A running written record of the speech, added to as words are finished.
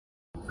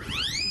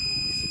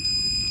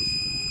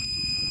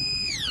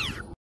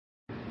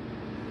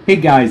Hey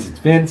guys, it's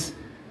Vince.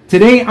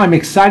 Today I'm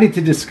excited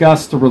to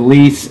discuss the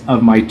release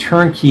of my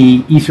turnkey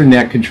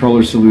Ethernet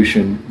controller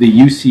solution, the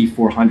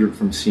UC-400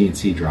 from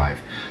CNC Drive.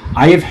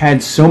 I have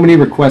had so many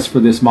requests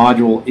for this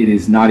module, it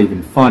is not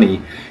even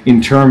funny,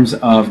 in terms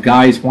of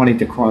guys wanting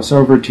to cross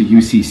over to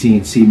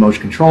UCCNC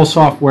motion control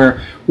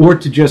software or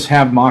to just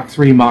have Mach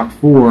 3, Mach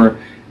 4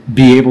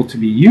 be able to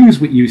be used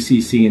with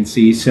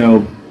UCCNC.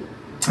 So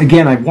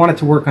again, I've wanted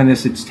to work on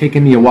this. It's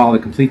taken me a while to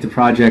complete the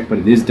project, but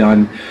it is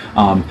done.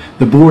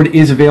 The board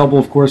is available,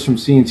 of course, from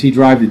CNC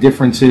Drive. The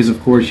difference is, of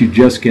course, you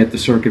just get the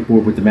circuit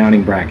board with the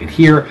mounting bracket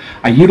here.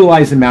 I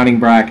utilize the mounting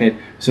bracket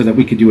so that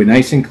we could do a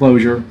nice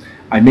enclosure.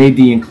 I made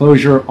the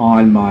enclosure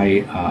on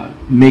my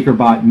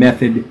MakerBot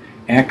Method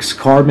X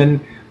carbon.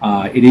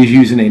 It is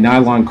using a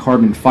nylon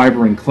carbon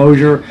fiber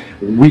enclosure.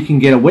 We can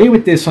get away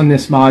with this on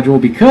this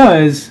module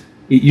because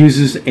it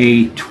uses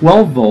a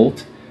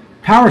 12-volt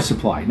power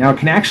supply. Now it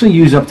can actually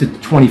use up to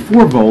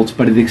 24 volts,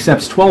 but it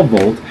accepts 12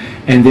 volt,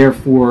 and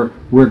therefore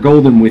we're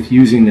golden with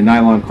using the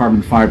nylon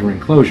carbon fiber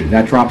enclosure.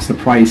 That drops the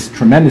price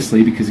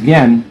tremendously because,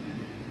 again,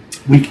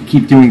 we can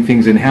keep doing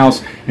things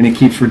in-house and it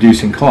keeps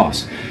reducing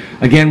costs.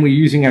 Again, we're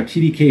using our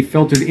TDK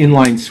filtered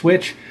inline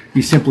switch.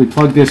 You simply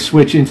plug this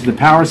switch into the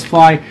power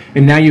supply,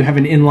 and now you have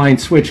an inline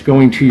switch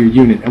going to your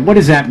unit. And what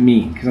does that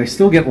mean? Because I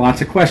still get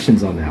lots of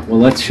questions on that. Well,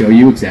 let's show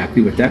you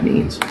exactly what that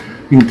means.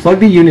 You can plug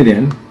the unit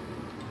in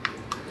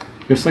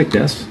just like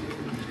this.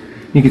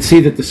 You can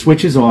see that the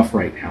switch is off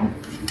right now.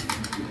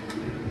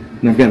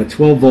 And I've got a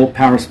 12 volt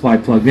power supply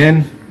plugged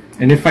in.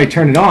 And if I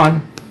turn it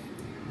on,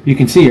 you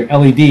can see your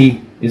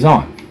LED is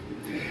on.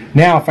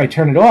 Now if I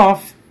turn it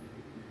off,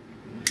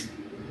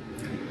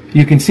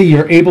 you can see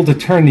you're able to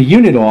turn the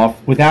unit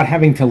off without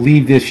having to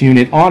leave this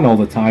unit on all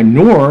the time,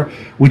 nor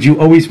would you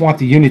always want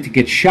the unit to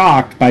get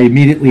shocked by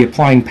immediately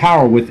applying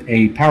power with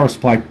a power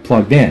supply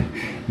plugged in.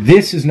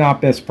 This is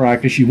not best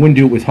practice. You wouldn't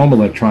do it with home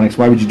electronics.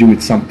 Why would you do it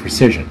with some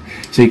precision?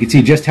 So you can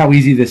see just how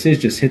easy this is.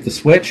 Just hit the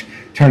switch,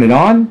 turn it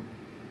on,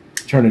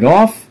 turn it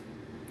off,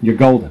 you're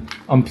golden.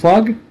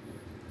 Unplug,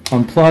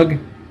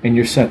 unplug, and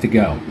you're set to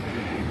go.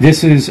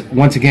 This is,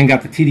 once again,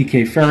 got the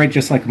TDK ferrite,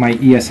 just like my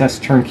ESS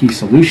turnkey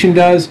solution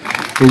does.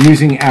 We're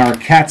using our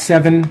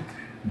Cat7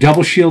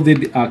 double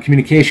shielded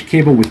communication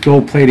cable with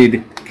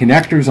gold-plated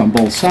connectors on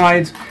both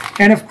sides,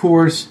 and of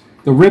course,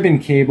 the ribbon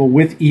cable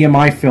with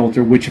EMI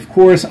filter, which of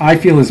course I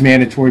feel is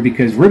mandatory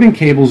because ribbon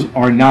cables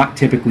are not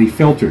typically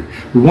filtered.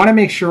 We want to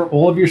make sure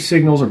all of your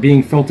signals are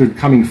being filtered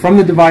coming from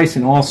the device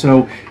and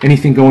also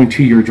anything going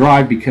to your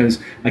drive because,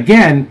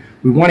 again,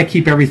 we want to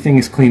keep everything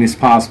as clean as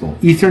possible.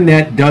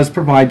 Ethernet does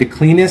provide the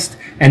cleanest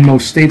and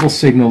most stable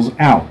signals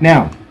out.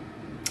 Now,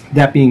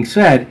 that being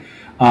said,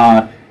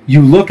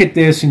 you look at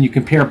this and you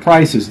compare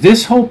prices.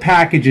 This whole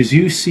package, as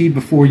you see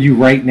before you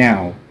right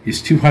now,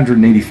 is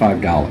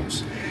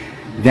 $285.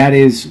 That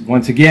is,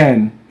 once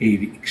again,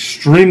 an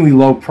extremely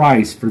low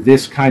price for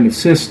this kind of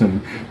system,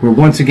 where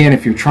once again,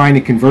 if you're trying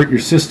to convert your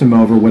system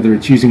over, whether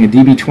it's using a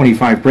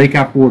DB25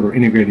 breakout board or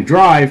integrated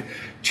drive,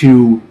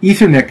 to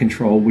Ethernet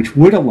control, which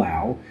would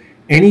allow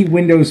any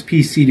Windows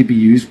PC to be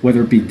used,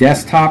 whether it be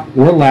desktop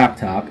or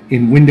laptop,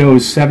 in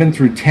Windows 7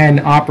 through 10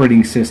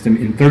 operating system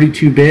in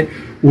 32-bit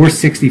or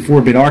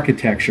 64-bit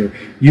architecture,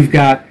 you've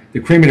got the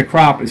cream of the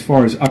crop as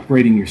far as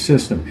upgrading your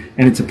system,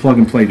 and it's a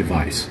plug-and-play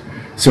device.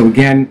 So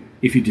again,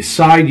 if you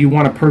decide you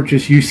want to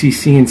purchase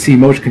UCCNC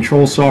motion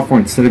control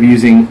software instead of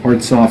using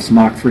Artsoft's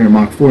Mach 3 or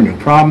Mach 4, no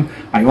problem.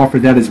 I offer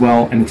that as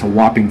well, and it's a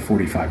whopping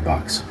 45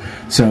 bucks.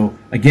 So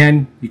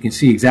again, you can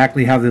see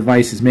exactly how the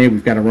device is made.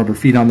 We've got a rubber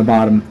feet on the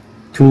bottom,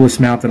 toolless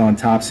mounted on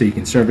top so you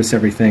can service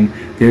everything.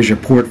 There's your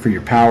port for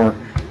your power.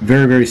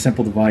 Very, very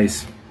simple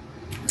device.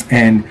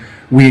 And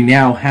we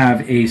now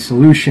have a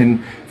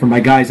solution for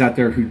my guys out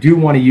there who do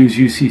want to use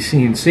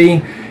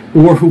UCCNC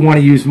or who want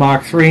to use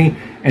Mach 3.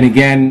 And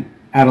again,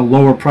 at a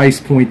lower price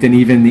point than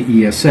even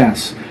the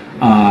ESS.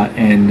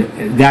 And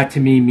that to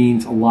me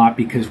means a lot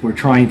because we're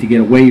trying to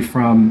get away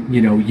from,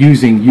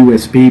 using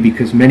USB,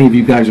 because many of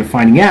you guys are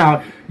finding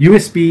out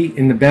USB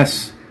in the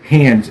best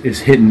hands is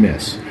hit and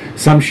miss.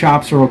 Some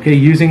shops are okay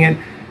using it.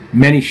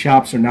 Many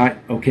shops are not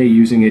okay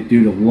using it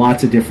due to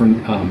lots of different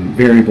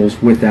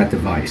variables with that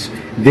device.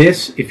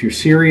 This, if you're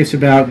serious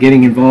about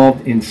getting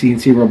involved in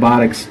CNC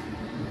robotics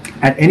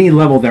at any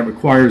level that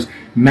requires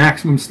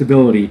maximum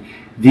stability,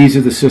 these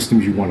are the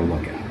systems you want to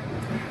look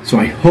at. So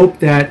I hope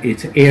that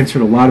it's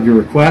answered a lot of your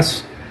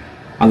requests.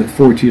 I look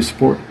forward to your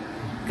support.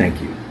 Thank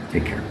you.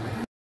 Take care.